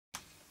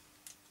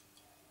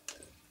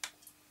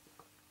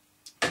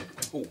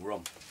Oh,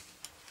 wrong.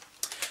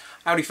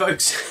 Howdy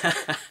folks,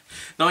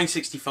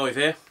 965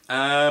 here.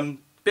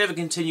 Bit of a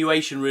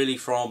continuation really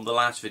from the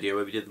last video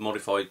where we did the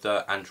modified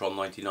Antron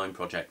 99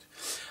 project.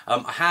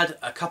 I had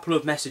a couple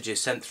of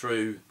messages sent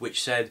through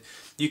which said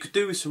you could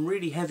do with some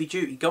really heavy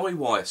duty guy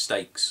wire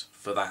stakes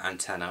for that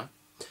antenna.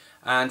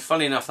 And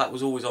funny enough, that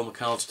was always on the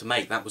cards to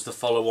make. That was the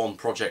follow-on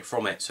project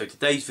from it. So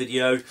today's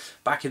video,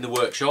 back in the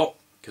workshop,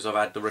 because I've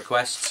had the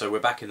request, so we're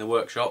back in the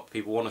workshop.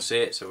 People want to see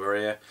it, so we're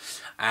here.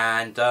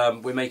 And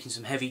we're making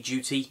some heavy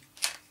duty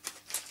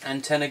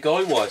antenna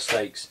guy wire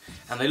stakes.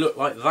 And they look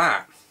like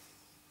that.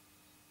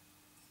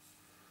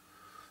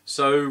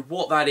 So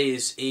what that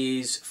is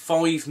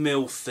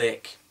 5mm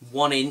thick,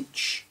 1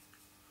 inch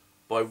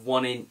by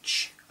 1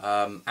 inch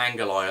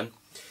angle iron.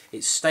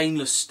 It's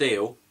stainless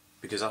steel,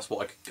 because that's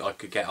what I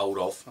could get hold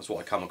of, that's what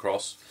I come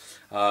across,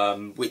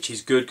 which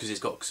is good because it's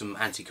got some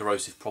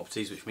anti-corrosive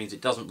properties, which means it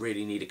doesn't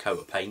really need a coat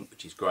of paint,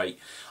 which is great.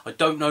 I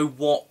don't know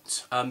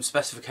what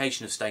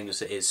specification of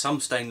stainless it is. Some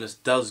stainless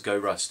does go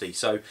rusty,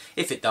 so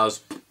if it does,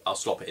 I'll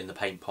slop it in the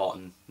paint pot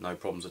and no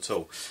problems at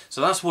all.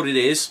 So that's what it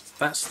is.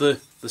 That's the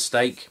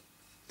stake.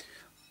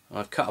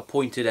 I've cut a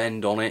pointed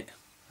end on it.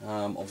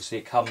 Obviously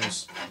it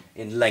comes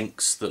in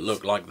lengths that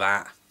look like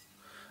that,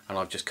 and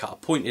I've just cut a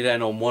pointed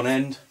end on one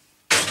end.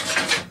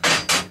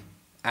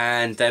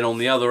 And then on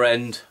the other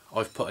end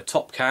I've put a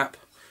top cap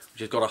which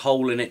has got a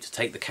hole in it to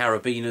take the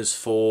carabiners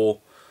for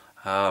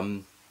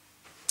the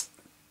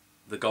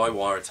guy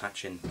wire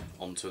attaching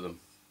onto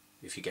them,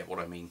 if you get what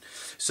I mean.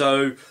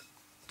 So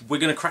we're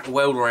going to crack the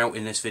welder out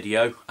in this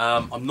video.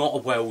 I'm not a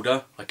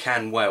welder, I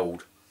can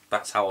weld.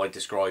 That's how I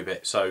describe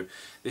it. So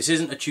this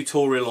isn't a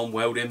tutorial on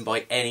welding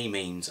by any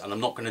means, and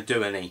I'm not going to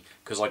do any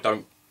because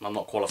I'm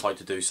not qualified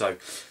to do so.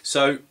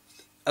 So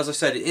as I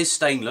said, it is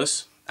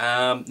stainless.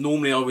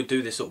 Normally I would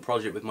do this sort of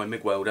project with my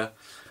MIG welder,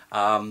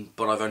 but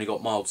I've only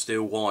got mild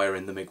steel wire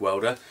in the MIG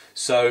welder.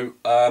 So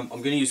I'm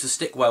going to use the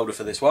stick welder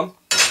for this one.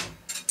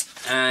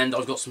 And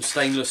I've got some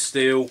stainless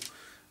steel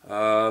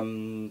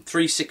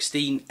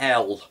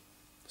 316L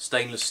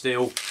stainless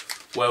steel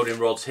welding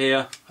rods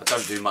here. I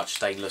don't do much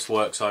stainless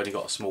work, so I only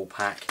got a small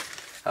pack.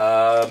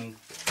 Yeah,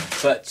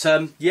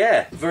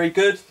 very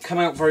good. Come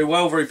out very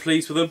well, very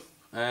pleased with them.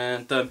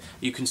 And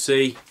you can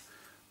see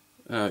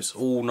it's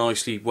all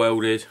nicely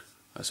welded.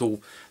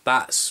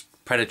 That's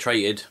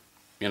penetrated,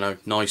 you know,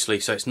 nicely,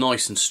 so it's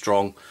nice and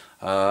strong.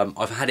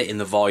 I've had it in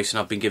the vise and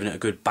I've been giving it a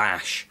good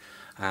bash,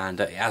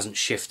 and it hasn't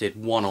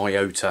shifted one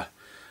iota.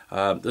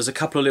 There's a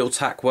couple of little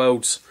tack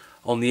welds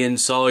on the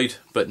inside,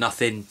 but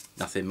nothing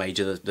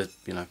major.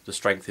 You know, the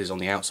strength is on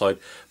the outside.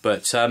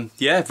 But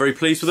yeah, very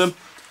pleased with them.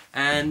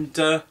 And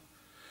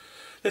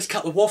let's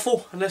cut the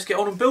waffle and let's get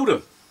on and build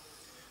them.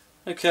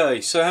 Okay,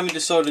 so having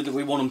decided that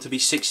we want them to be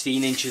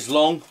 16 inches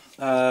long,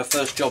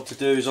 first job to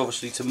do is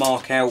obviously to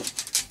mark out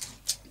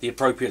the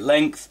appropriate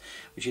length,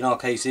 which in our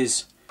case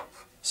is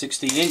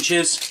 16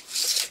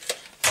 inches.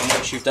 And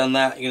once you've done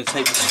that, you're going to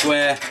take the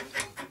square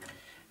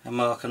and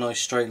mark a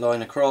nice straight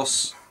line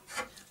across,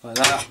 like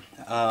that,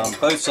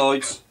 both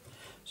sides,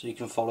 so you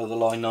can follow the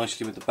line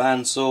nicely with the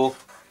bandsaw.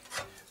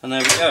 And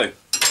there we go.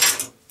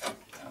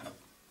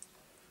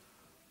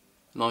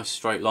 Nice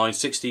straight line,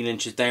 16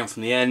 inches down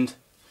from the end.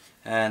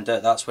 And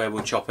that's where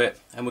we'll chop it,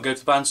 and we'll go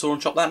to the bandsaw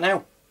and chop that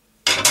now.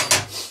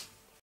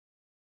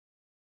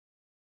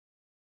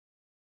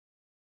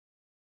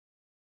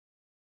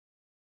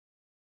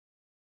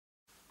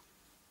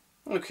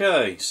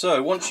 Okay,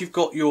 so once you've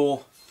got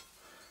your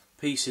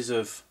pieces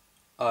of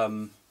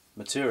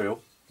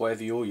material,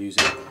 whatever you're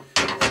using,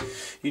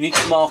 you need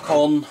to mark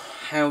on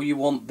how you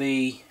want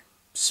the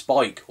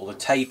spike or the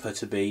taper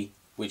to be,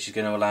 which is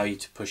going to allow you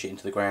to push it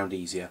into the ground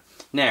easier.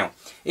 Now,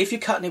 if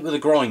you're cutting it with a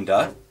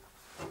grinder,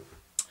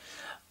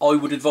 I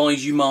would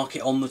advise you mark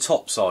it on the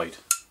top side,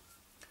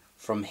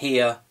 from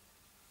here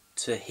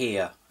to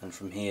here and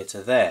from here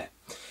to there.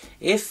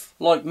 If,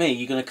 like me,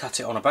 you're going to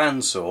cut it on a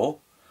bandsaw,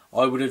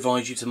 I would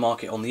advise you to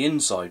mark it on the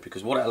inside,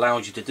 because what it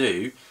allows you to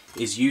do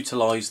is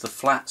utilise the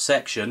flat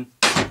section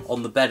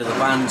on the bed of the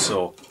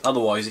bandsaw.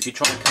 Otherwise, if you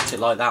try and cut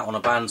it like that on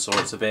a bandsaw,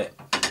 it's a bit...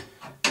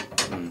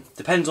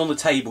 depends on the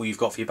table you've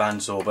got for your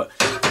bandsaw, but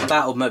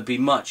that'll be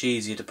much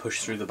easier to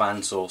push through the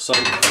bandsaw. So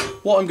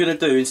what I'm going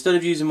to do, instead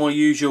of using my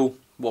usual,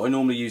 what I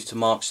normally use to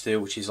mark steel,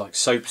 which is like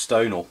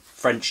soapstone or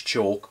French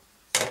chalk,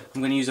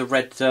 I'm going to use a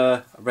red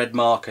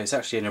marker. It's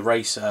actually an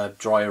eraser,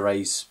 dry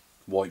erase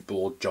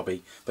whiteboard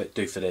jobby, but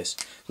do for this.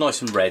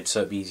 Nice and red,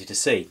 so it'll be easy to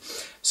see.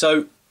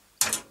 So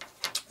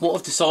what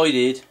I've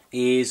decided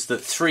is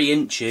that 3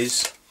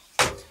 inches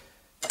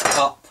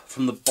up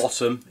from the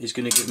bottom is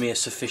going to give me a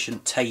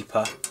sufficient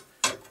taper.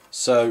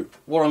 So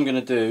what I'm going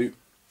to do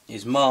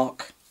is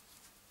mark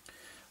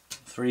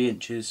 3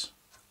 inches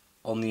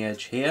on the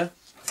edge here.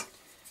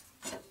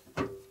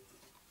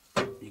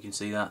 You can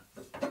see that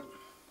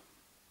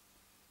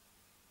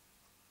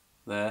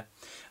there.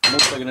 I'm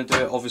also going to do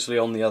it obviously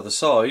on the other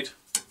side.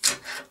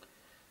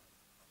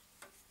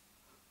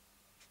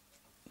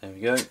 There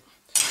we go.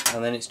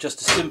 And then it's just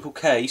a simple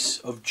case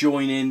of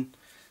joining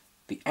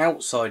the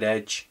outside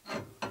edge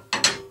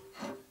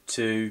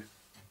to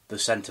the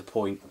centre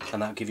point,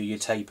 and that'll give you your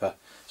taper.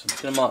 So I'm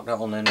just going to mark that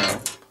on there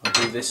now. I'll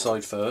do this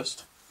side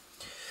first.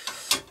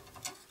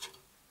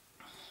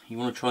 You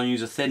want to try and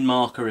use a thin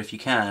marker if you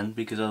can,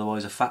 because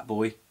otherwise a fat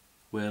boy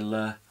will,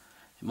 it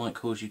might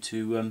cause you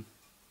to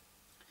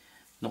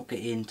not get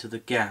into the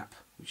gap,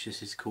 which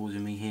this is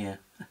causing me here.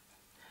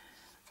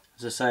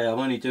 As I say, I'm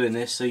only doing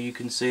this so you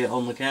can see it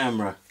on the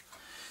camera.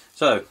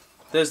 So,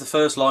 there's the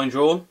first line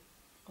drawn.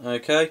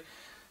 Okay.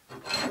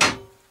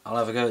 I'll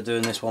have a go at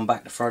doing this one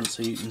back to front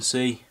so you can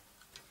see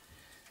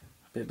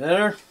a bit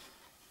better.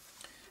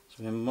 So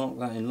we're going to mark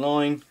that in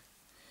line.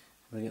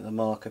 We'll get the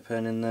marker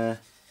pen in there.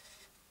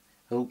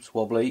 Oops,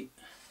 wobbly.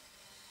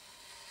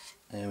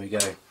 There we go.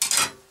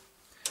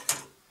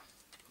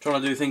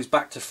 Trying to do things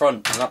back to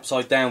front and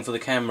upside down for the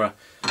camera.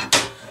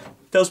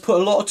 Does put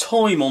a lot of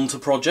time onto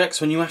projects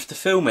when you have to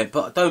film it,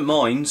 but I don't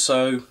mind,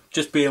 so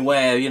just be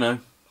aware, you know,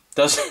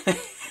 does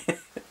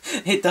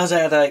it does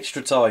add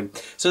extra time.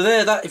 So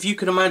there, that, if you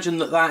can imagine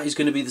that that is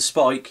going to be the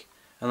spike,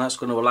 and that's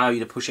going to allow you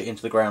to push it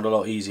into the ground a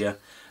lot easier.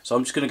 So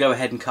I'm just going to go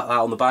ahead and cut that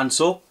on the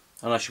bandsaw,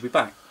 and I should be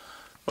back.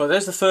 Right,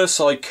 there's the first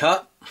side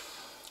cut.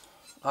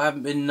 I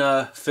haven't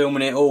been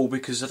filming it all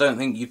because I don't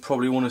think you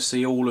probably want to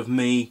see all of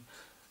me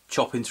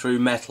chopping through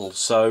metal.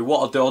 So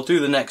what I'll do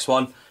the next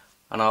one,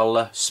 and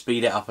I'll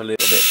speed it up a little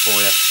bit for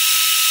you.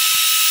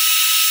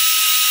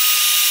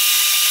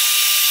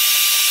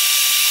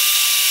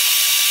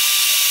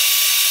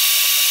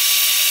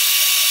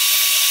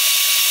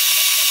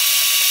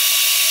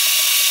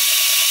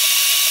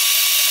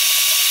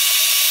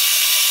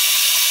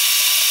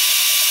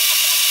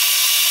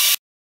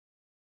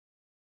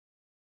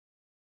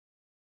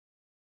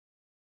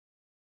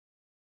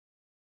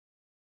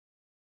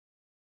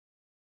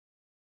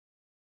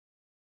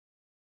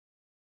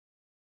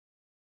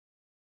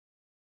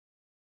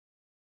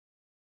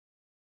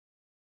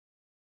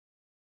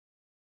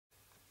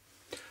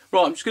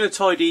 Right, I'm just going to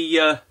tidy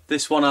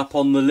this one up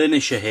on the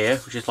linisher here,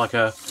 which is like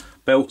a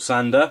belt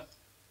sander,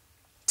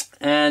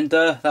 and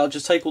that'll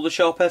just take all the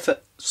sharp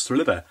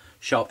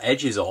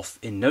edges off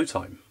in no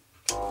time.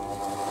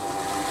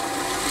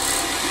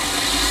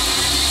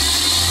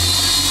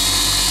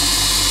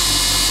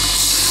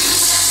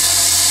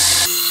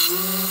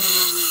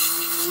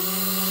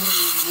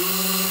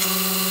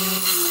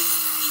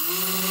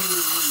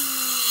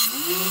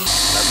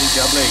 Lovely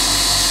jubbly.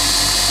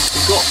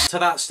 We've got to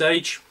that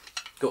stage.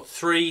 Got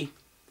 3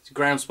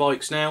 ground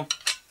spikes now.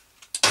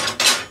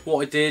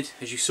 What I did,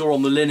 as you saw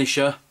on the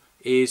linisher,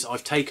 is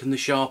I've taken the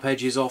sharp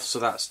edges off so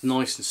that's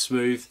nice and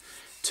smooth.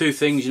 2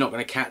 things you're not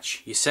going to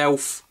catch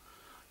yourself,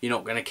 you're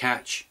not going to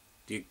catch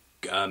the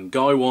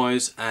guy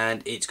wires,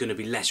 and it's going to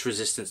be less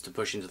resistance to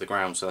push into the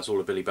ground, so that's all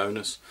a Billy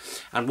bonus.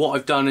 And what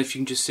I've done, if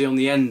you can just see on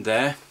the end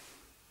there,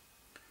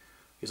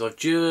 is I've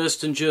just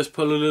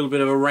put a little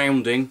bit of a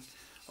rounding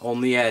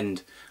on the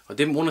end. I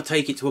didn't want to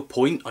take it to a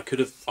point. I could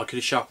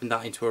have sharpened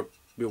that into a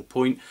real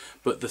point,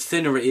 but the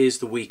thinner it is,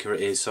 the weaker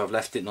it is, so I've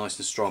left it nice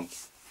and strong.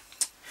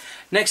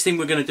 Next thing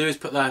we're going to do is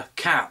put the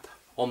cap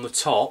on the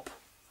top,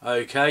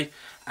 okay,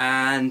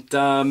 and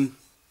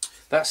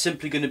that's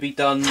simply going to be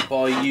done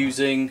by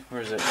using,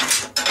 where is it?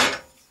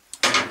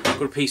 I've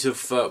got a piece of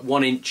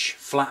 1-inch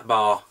flat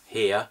bar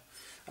here,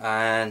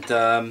 and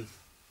if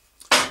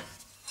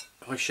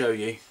I show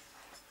you,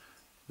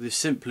 we're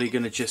simply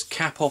going to just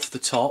cap off the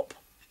top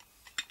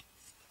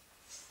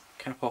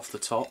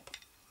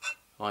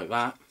like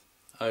that.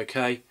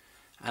 Okay,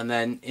 and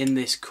then in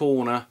this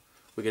corner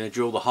we're going to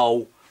drill the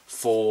hole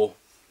for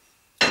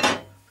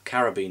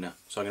carabiner.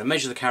 So I'm going to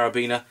measure the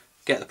carabiner,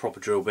 get the proper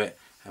drill bit,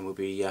 and we'll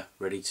be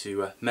ready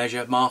to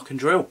measure, mark and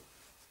drill.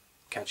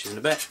 Catch you in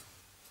a bit.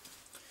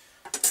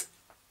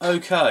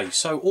 Okay,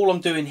 so all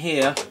I'm doing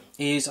here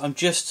is I'm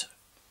just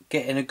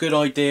getting a good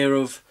idea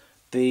of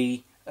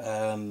the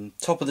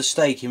top of the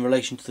stake in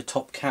relation to the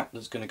top cap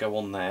that's going to go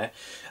on there,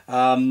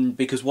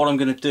 because what I'm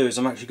going to do is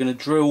I'm actually going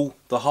to drill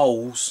the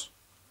holes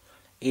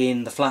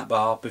in the flat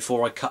bar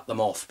before I cut them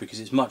off,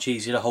 because it's much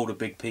easier to hold a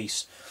big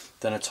piece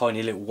than a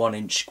tiny little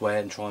 1-inch square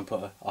and try and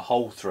put a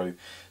hole through.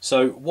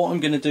 So what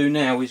I'm going to do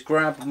now is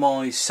grab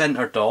my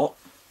centre dot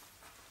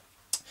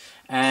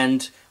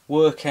and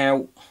work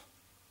out,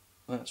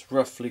 that's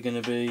roughly going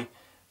to be,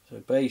 so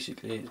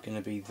basically it's going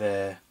to be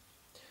there.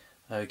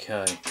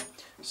 Okay,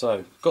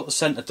 so got the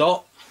centre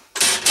dot,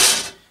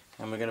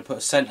 and we're going to put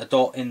a centre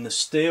dot in the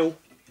steel.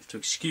 You have to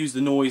excuse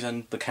the noise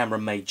and the camera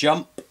may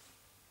jump.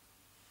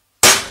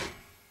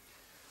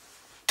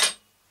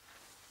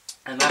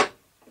 And that,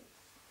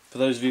 for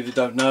those of you that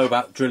don't know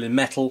about drilling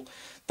metal,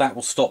 that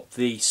will stop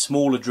the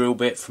smaller drill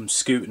bit from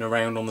scooting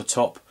around on the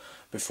top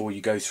before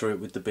you go through it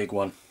with the big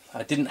one.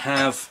 I didn't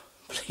have,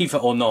 believe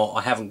it or not,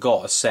 I haven't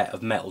got a set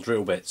of metal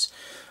drill bits.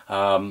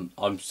 I've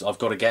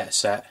got to get a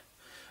set.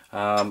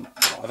 I've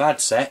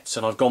had sets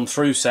and I've gone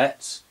through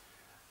sets,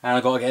 and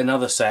I've got to get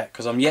another set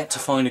because I'm yet to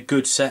find a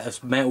good set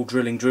of metal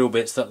drilling drill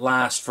bits that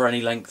last for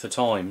any length of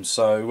time.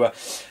 So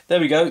there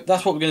we go,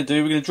 that's what we're going to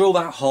do. We're going to drill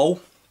that hole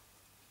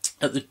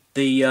at the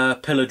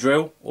pillar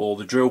drill, or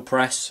the drill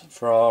press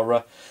for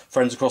our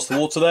friends across the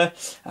water there,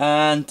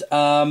 and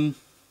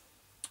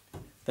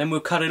then then we'll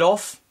cut it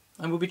off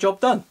and we'll be job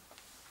done.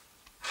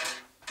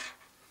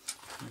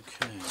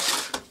 Okay.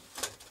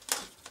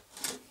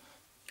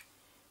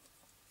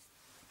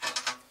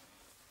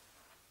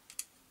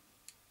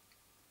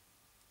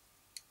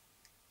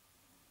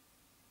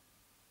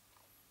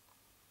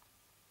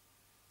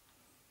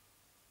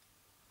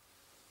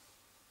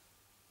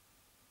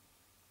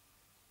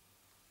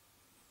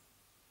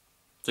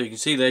 So you can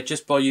see there,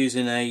 just by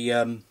using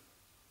a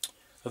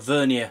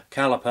vernier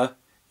caliper,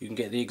 you can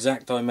get the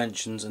exact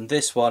dimensions, and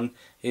this one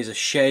is a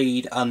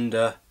shade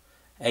under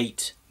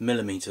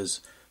 8mm.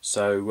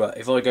 So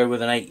if I go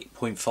with an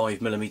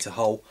 8.5mm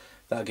hole,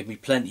 that'll give me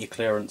plenty of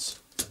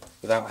clearance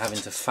without having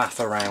to faff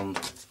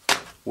around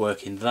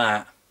working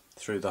that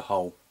through the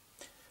hole.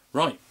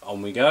 Right,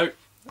 on we go.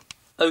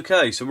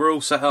 Okay, so we're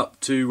all set up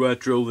to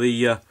drill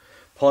the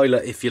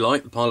pilot, if you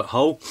like, the pilot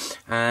hole,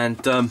 and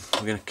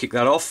we're going to kick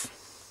that off.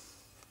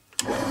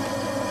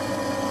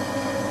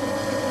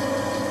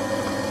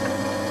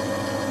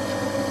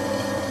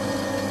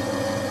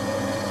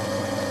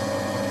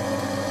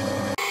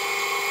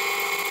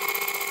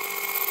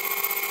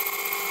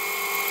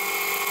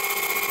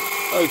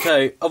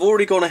 Okay, I've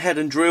already gone ahead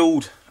and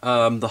drilled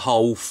the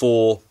hole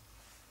for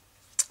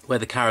where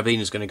the carabiner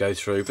is going to go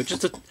through, but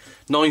just a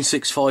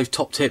 965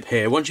 top tip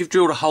here. Once you've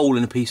drilled a hole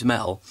in a piece of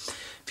metal,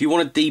 if you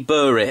want to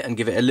deburr it and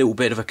give it a little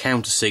bit of a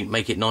countersink,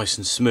 make it nice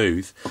and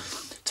smooth,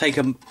 take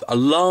a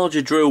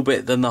larger drill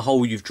bit than the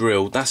hole you've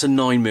drilled. That's a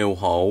 9mm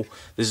hole.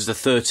 This is a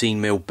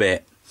 13mm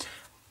bit.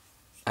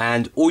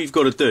 And all you've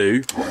got to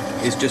do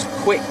is just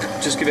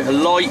give it a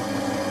light.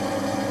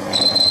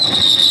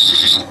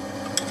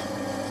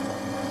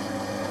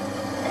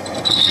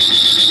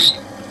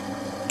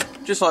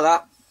 Just like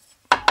that.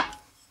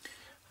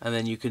 And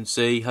then you can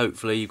see,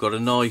 hopefully, you've got a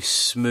nice,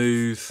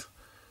 smooth,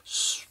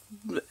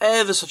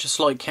 ever such a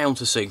slight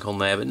countersink on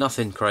there, but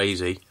nothing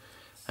crazy.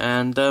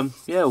 And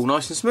yeah, all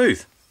nice and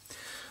smooth.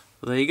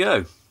 Well, there you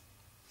go.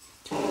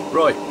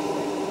 Right.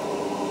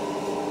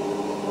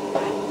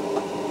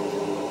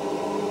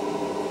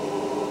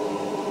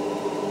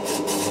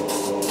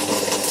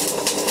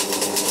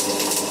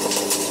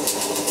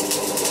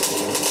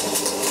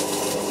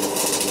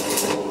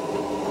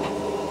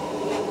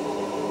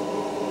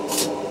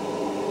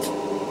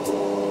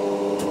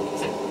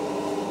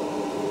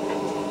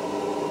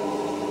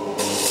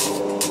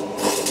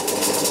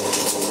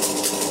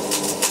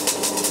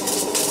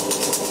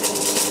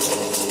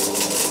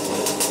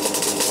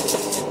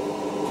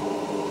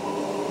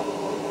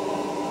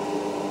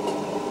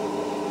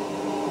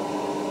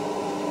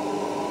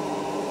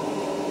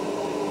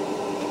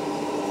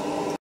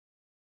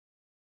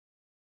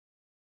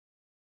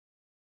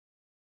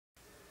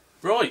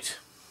 Right,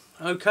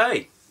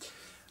 okay,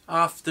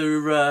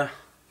 after a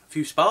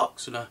few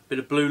sparks and a bit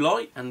of blue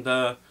light and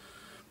a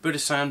bit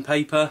of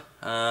sandpaper,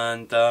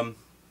 and I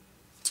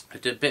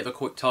did a bit of a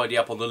quick tidy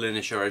up on the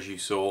linisher, as you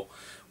saw,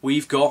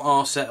 we've got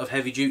our set of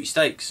heavy duty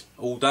stakes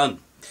all done.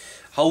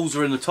 Holes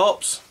are in the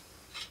tops,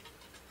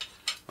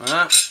 like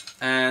that,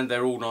 and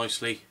they're all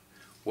nicely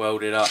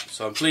welded up,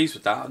 so I'm pleased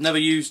with that. I've never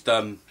used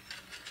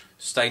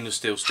stainless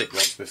steel stick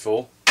rods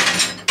before,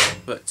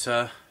 but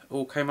it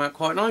all came out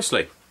quite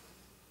nicely.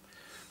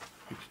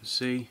 You can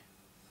see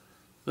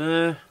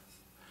there.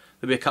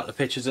 There'll be a couple of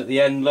pictures at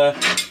the end there,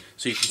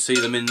 so you can see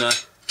them in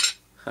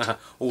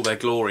all their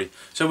glory.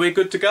 So we're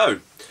good to go.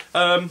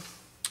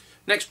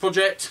 Next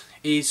project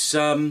is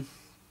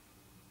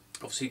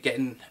obviously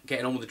getting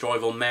on with the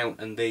drive-on mount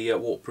and the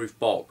waterproof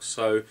box.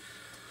 So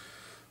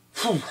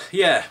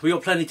yeah, we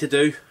got plenty to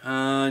do,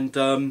 and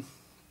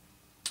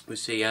we'll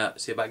see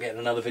about getting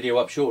another video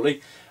up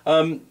shortly.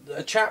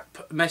 A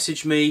chap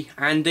messaged me,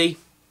 Andy,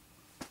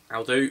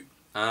 I'll do.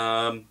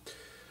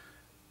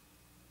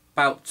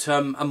 About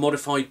a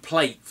modified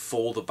plate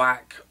for the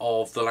back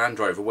of the Land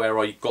Rover, where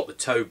I got the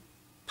tow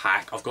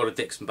pack. I've got a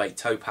Dixon Bait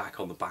tow pack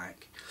on the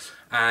back,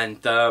 and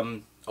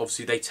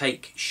obviously they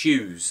take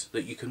shoes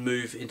that you can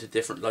move into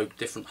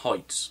different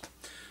heights.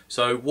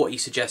 So what he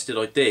suggested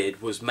I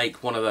did was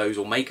make one of those,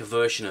 or make a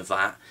version of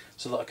that,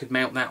 so that I could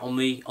mount that on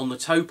the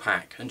tow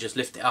pack and just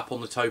lift it up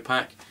on the tow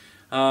pack.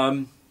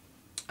 And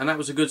that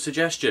was a good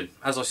suggestion.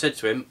 As I said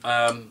to him,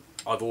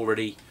 I've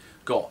already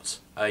got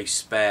a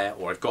spare,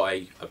 or I've got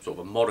a sort of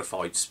a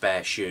modified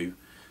spare shoe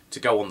to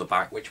go on the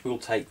back, which will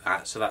take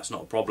that, so that's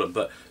not a problem.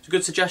 But it's a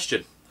good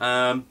suggestion.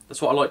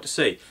 That's what I like to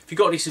see. If you've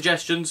got any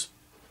suggestions,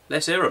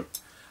 let's hear them,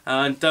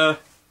 and we'll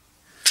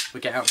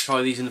get out and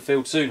try these in the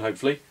field soon,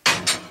 hopefully.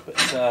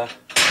 But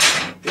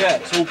yeah,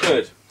 it's all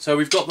good. So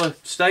we've got the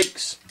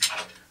stakes,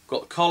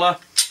 got the collar,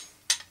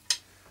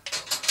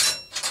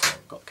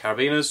 got the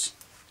carabiners,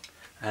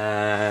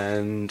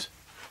 and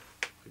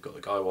we've got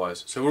the guy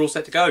wires. So we're all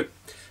set to go.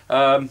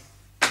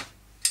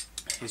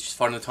 It's just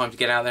finding the time to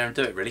get out there and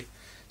do it, really.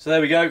 So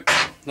there we go,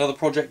 another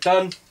project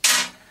done.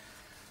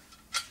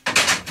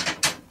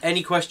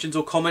 Any questions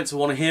or comments, I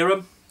want to hear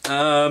them.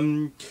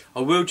 I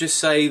will just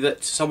say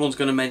that someone's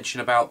going to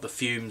mention about the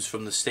fumes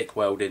from the stick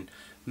welding.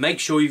 Make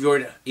sure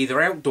you're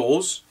either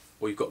outdoors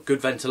or you've got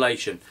good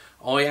ventilation.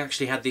 I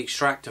actually had the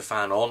extractor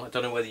fan on. I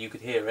don't know whether you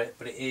could hear it,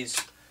 but it is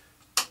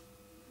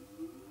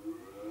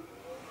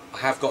I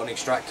have got an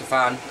extractor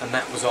fan and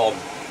that was on.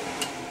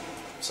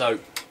 So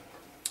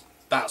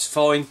that's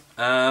fine.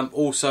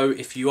 Also,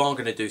 if you are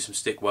going to do some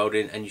stick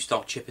welding and you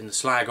start chipping the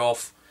slag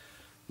off,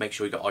 make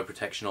sure you got eye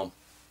protection on.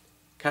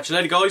 Catch you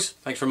later guys,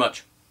 thanks very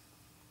much.